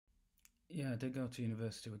Yeah, I did go to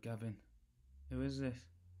university with Gavin. Who is this?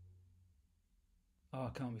 Oh, I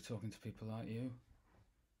can't be talking to people like you.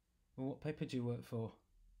 Well, what paper do you work for?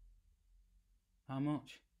 How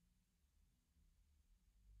much?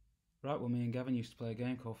 Right, well, me and Gavin used to play a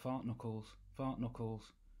game called FARTKNUCKLES.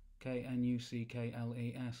 FARTKNUCKLES.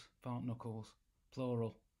 KNUCKLES. FARTKNUCKLES.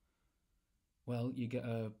 Plural. Well, you get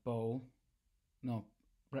a bowl. No,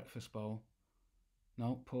 breakfast bowl.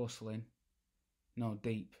 No, porcelain. No,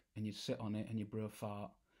 deep. And you'd sit on it and you'd brew a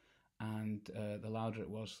fart. And the louder it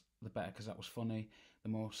was, the better, because that was funny. The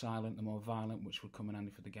more silent, the more violent, which would come in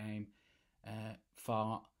handy for the game.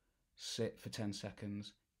 Fart, sit for 10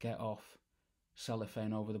 seconds, get off,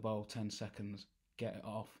 cellophane over the bowl, 10 seconds, get it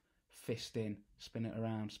off, fist in, spin it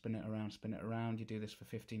around, spin it around, spin it around. You do this for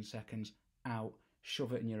 15 seconds, out,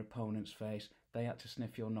 shove it in your opponent's face. They had to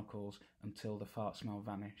sniff your knuckles until the fart smell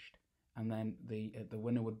vanished. And then the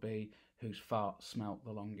winner would be whose fart smelt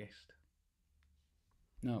the longest.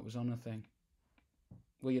 No, it was on a thing.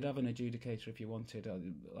 Well, you'd have an adjudicator if you wanted,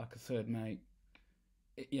 like a third mate.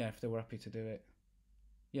 Yeah, if they were happy to do it.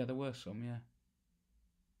 Yeah, there were some, yeah.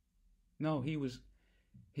 No,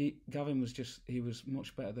 Gavin was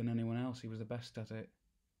much better than anyone else. He was the best at it.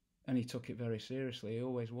 And he took it very seriously. He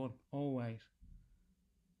always won. Always.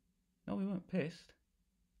 No, we weren't pissed.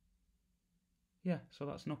 Yeah, so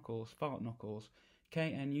that's knuckles, fart knuckles.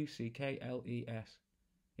 KNUCKLES.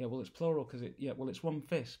 Yeah, well, it's plural because it's one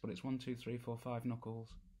fist, but it's 1, 2, 3, 4, 5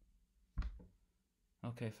 knuckles.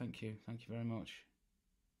 Okay, thank you very much.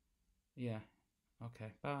 Yeah,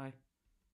 okay, bye.